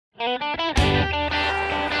It's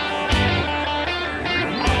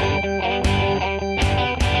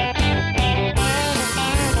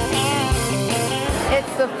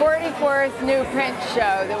the 44th new print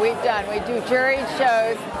show that we've done. We do juried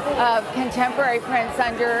shows of contemporary prints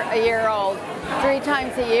under a year old 3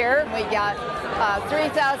 times a year. We got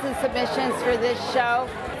 3,000 submissions for this show.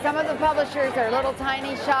 Some of the publishers are little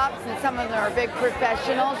tiny shops, and some of them are big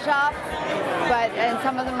professional shops, and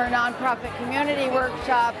some of them are nonprofit community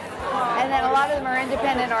workshops, and then a lot of them are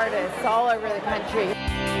independent artists all over the country.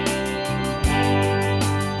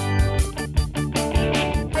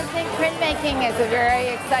 Printmaking is a very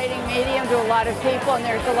exciting medium to a lot of people, and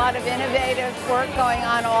there's a lot of innovative work going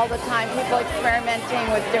on all the time. People experimenting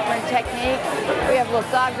with different techniques. We have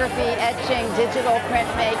lithography, etching, digital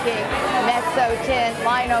printmaking, mezzotint,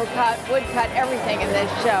 lino cut, wood cut, everything in this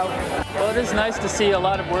show. Well, it is nice to see a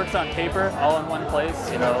lot of works on paper all in one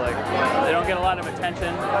place. You know, like they don't get a lot of attention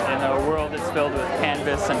in a world that's filled with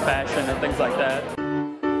canvas and fashion and things like that.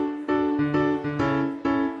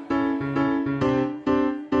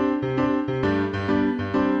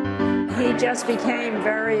 He just became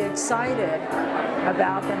very excited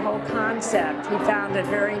about the whole concept. He found it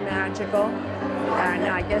very magical, and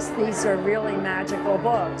I guess these are really magical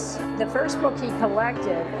books. The first book he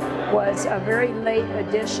collected was a very late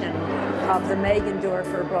edition of the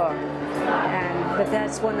Megendorfer book, but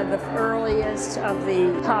that's one of the earliest of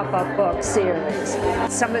the pop-up book series.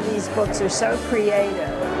 Some of these books are so creative,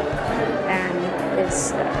 and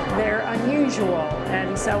they're unusual,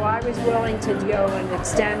 and so I was willing to go and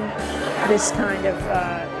extend this kind of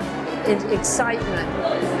excitement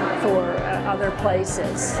for other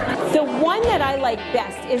places. The one that I like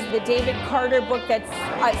best is the David Carter book that's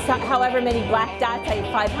however many black dots, I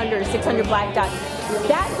have 500 or 600 black dots.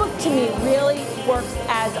 That book to me really works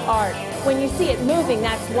as art. When you see it moving,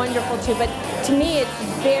 that's wonderful too, but to me it's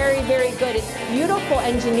very, very good. It's beautiful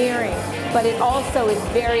engineering, but it also is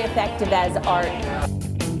very effective as art.